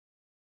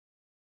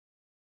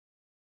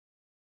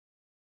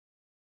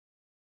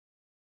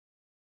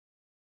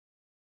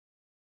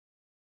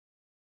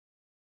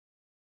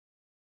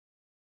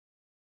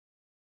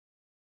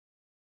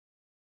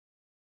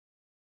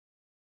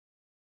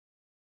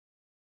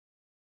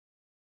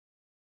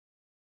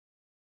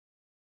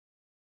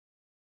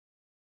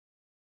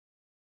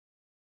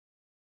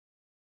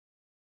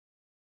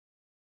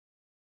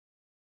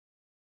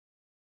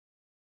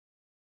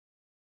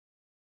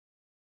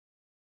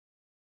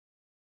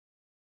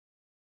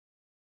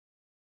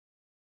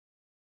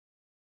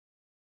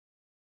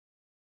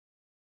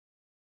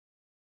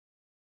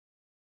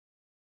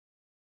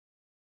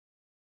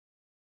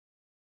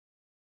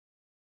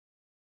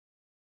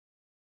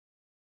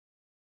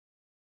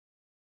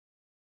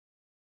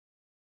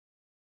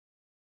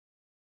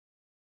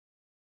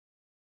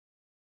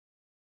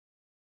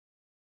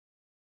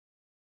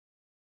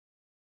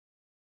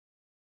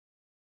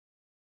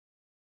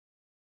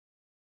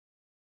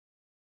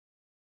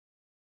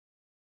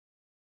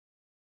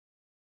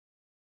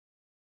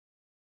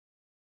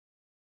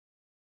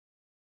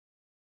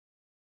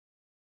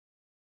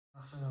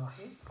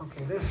Bismillahirrahmanirrahim.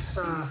 Okay, this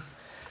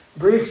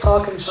brief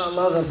talk,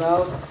 inshallah, is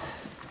about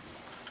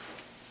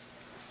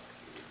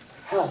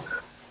health.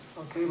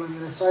 Okay, but I'm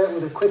going to start it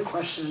with a quick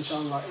question,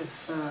 inshallah.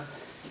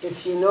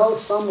 If you know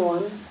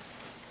someone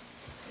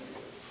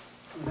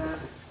that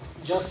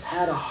just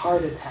had a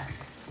heart attack,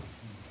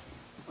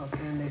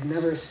 okay, and they've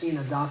never seen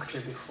a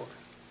doctor before,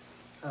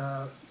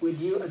 would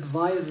you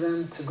advise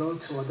them to go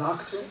to a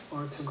doctor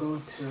or to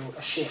go to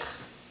a sheikh?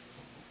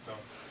 No.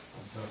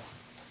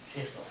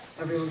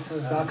 Everyone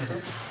says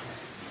doctor,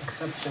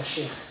 except the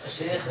sheikh.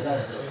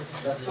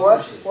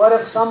 What? What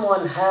if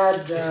someone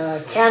had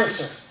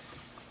cancer?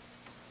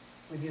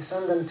 Would you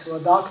send them to a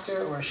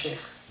doctor or a sheikh?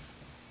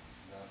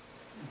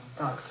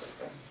 Doctor.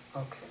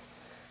 Okay.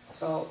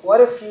 So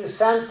what if you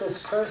sent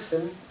this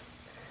person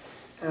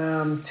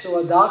to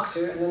a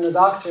doctor, and then the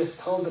doctor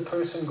told the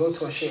person, go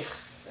to a sheikh?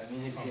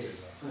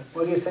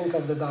 What do you think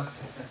of the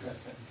doctor?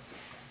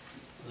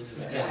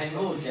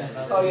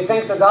 Oh, you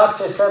think the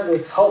doctor said that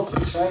it's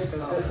hopeless, right?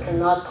 That this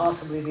cannot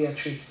possibly be a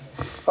treatment.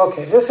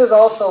 Okay, this is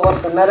also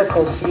what the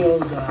medical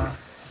field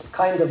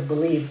kind of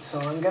believed. So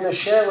I'm going to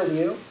share with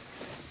you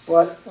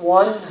what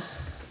one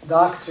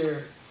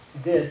doctor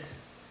did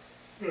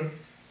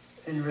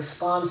in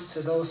response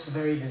to those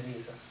very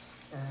diseases.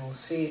 And we'll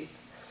see,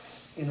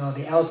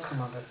 the outcome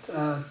of it.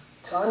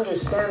 To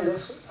understand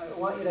this, I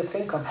want you to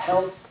think of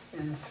health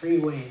in three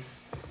ways.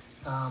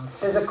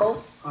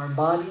 Physical, our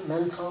body;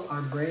 mental,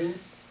 our brain;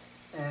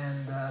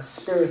 and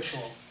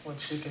spiritual,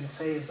 which we can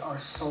say is our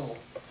soul.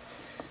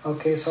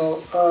 Okay,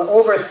 so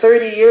over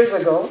 30 years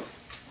ago,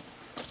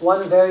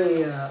 one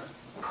very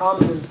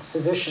prominent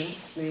physician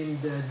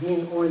named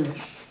Dean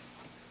Ornish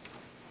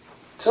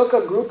took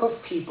a group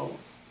of people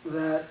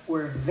that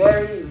were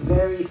very,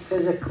 very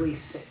physically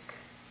sick.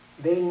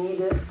 They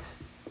needed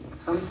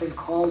something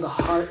called a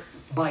heart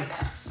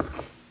bypass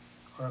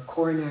or a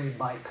coronary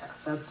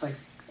bypass. That's like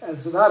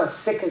about as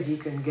sick as you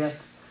can get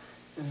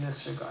in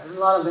this regard. And a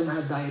lot of them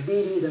had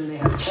diabetes and they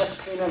had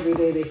chest pain every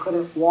day. They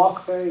couldn't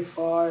walk very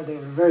far. They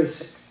were very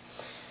sick.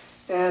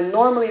 And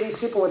normally these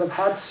people would have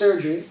had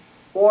surgery,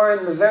 or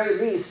in the very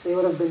least, they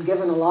would have been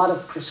given a lot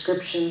of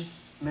prescription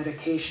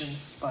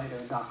medications by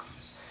their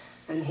doctors.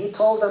 And he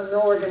told them,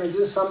 no, we're going to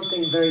do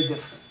something very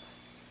different.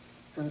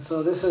 And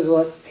so this is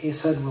what he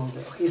said we'll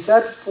do. He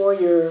said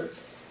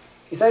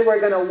we're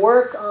going to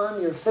work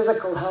on your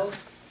physical health,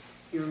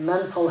 your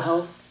mental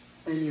health,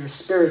 and your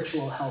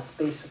spiritual health,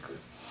 basically.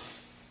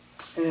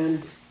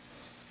 And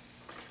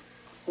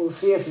we'll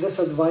see if this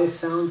advice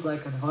sounds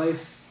like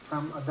advice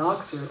from a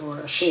doctor or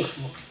a sheikh.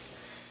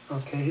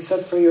 Okay, he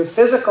said for your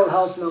physical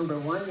health, number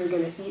one, you're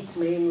going to eat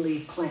mainly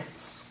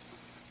plants.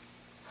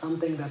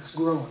 Something that's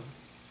growing.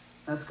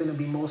 That's going to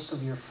be most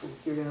of your food.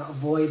 You're going to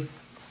avoid,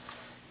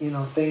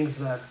 things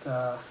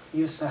that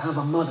used to have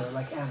a mother,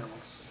 like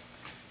animals.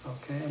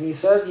 Okay, and he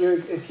says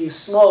if you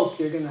smoke,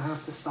 you're going to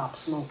have to stop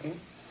smoking.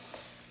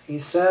 He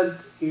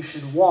said you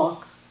should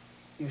walk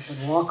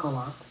a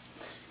lot.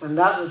 And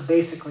that was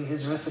basically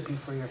his recipe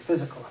for your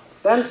physical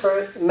health. Then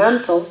for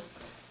mental,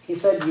 he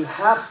said you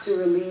have to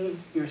relieve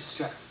your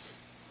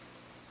stress.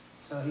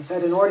 So he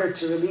said in order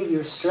to relieve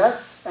your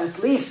stress, at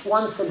least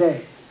once a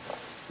day,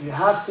 you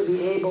have to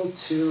be able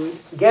to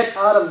get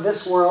out of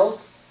this world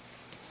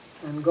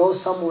and go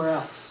somewhere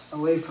else,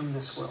 away from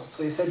this world.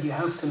 So he said you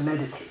have to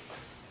meditate.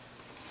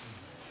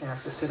 You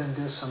have to sit and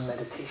do some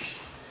meditation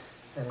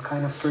and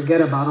kind of forget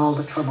about all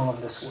the trouble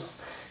of this world.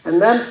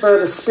 And then for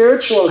the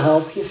spiritual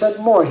health, he said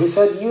more. He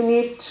said you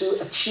need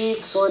to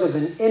achieve sort of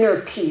an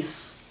inner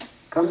peace,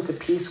 come to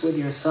peace with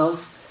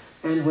yourself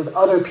and with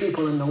other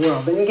people in the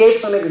world. And he gave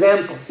some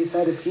examples. He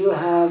said if you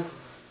have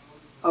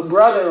a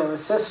brother or a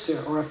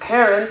sister or a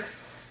parent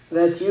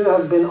that you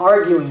have been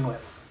arguing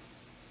with,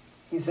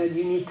 he said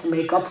you need to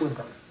make up with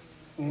them.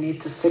 You need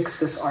to fix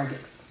this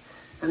argument.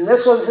 And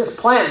this was his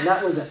plan.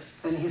 That was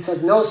it. And he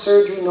said no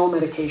surgery, no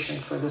medication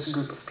for this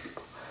group of people.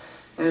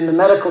 And the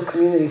medical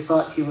community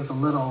thought he was a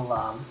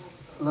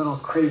little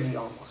crazy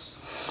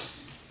almost.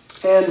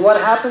 And what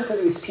happened to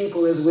these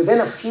people is within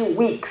a few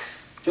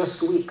weeks,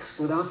 just weeks,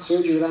 without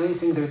surgery, without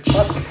anything, their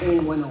chest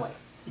pain went away.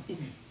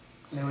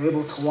 They were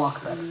able to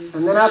walk better.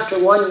 And then after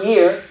 1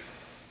 year,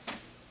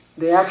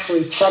 they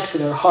actually checked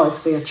their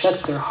hearts. They had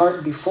checked their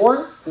heart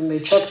before, and they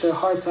checked their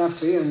hearts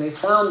after a year. And they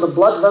found the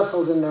blood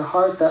vessels in their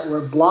heart that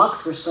were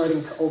blocked were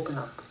starting to open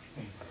up.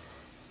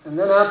 And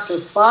then after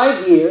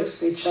 5 years,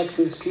 they checked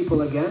these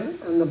people again,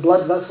 and the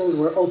blood vessels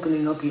were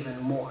opening up even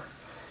more.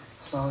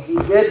 So he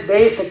did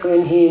basically,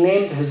 and he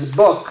named his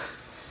book,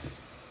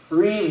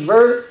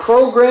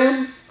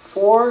 Program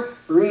for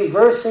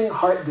Reversing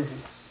Heart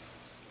Disease.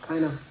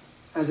 Kind of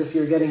as if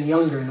you're getting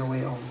younger in a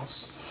way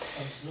almost.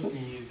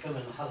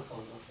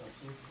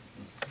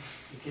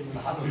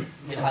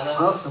 That's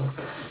awesome.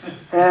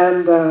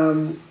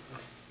 And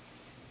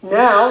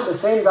now, the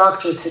same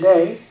doctor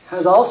today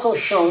has also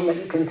shown that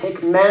you can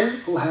take men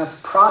who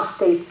have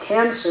prostate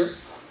cancer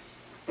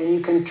and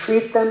you can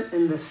treat them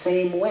in the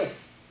same way.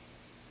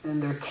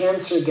 And their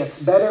cancer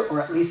gets better, or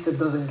at least it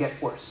doesn't get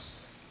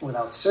worse.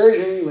 Without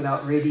surgery,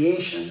 without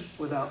radiation,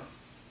 without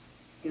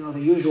the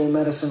usual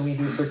medicine we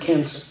do for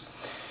cancer.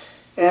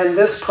 And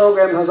this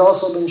program has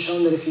also been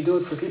shown that if you do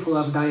it for people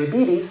who have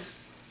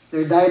diabetes,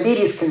 their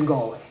diabetes can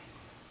go away.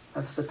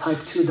 That's the type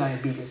 2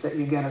 diabetes that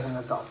you get as an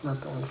adult,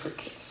 not only for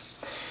kids.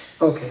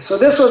 Okay, so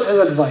this was his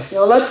advice.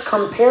 Now let's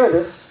compare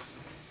this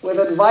with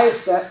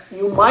advice that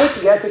you might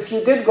get if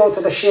you did go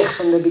to the sheikh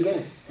from the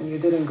beginning and you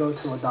didn't go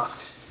to a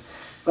doctor.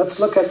 Let's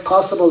look at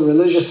possible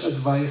religious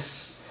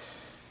advice,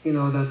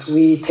 that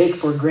we take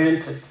for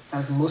granted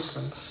as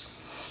Muslims.